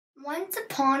Once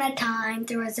upon a time,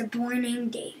 there was a boy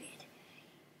named David.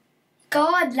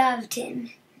 God loved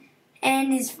him,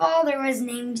 and his father was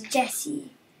named Jesse,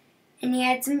 and he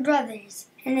had some brothers,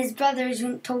 and his brothers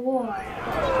went to war.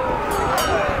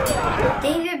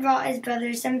 David brought his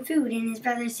brothers some food, and his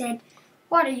brother said,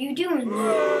 "What are you doing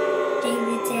here?"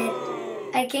 David said,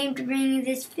 "I came to bring you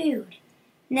this food."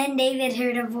 And then David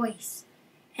heard a voice,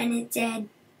 and it said,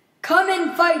 "Come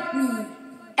and fight me,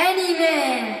 any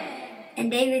man." And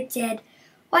David said,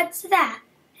 "What's that?"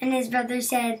 And his brother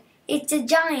said, "It's a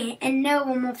giant, and no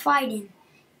one will fight him."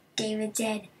 David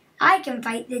said, "I can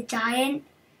fight the giant."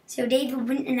 So David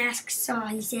went and asked Saul.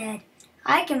 He said,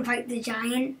 "I can fight the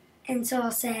giant." And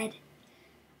Saul said,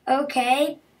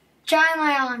 "Okay, try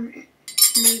my armor."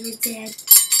 And David said,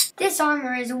 "This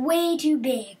armor is way too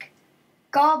big.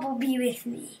 God will be with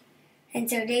me." And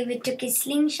so David took his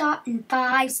slingshot and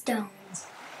 5 stones.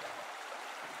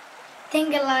 Then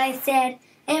Goliath said,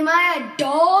 "Am I a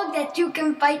dog that you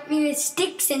can fight me with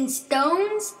sticks and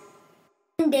stones?"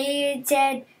 And David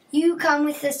said, "You come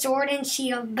with the sword and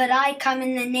shield, but I come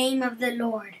in the name of the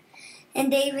Lord." And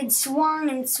David swung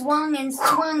and swung and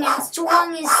swung and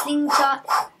swung his slingshot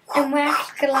and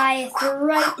whacked Goliath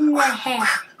right in the head.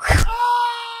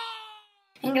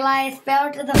 And Goliath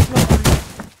fell to the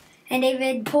floor. And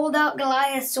David pulled out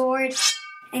Goliath's sword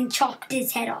and chopped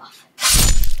his head off.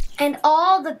 And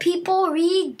all the people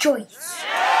rejoiced.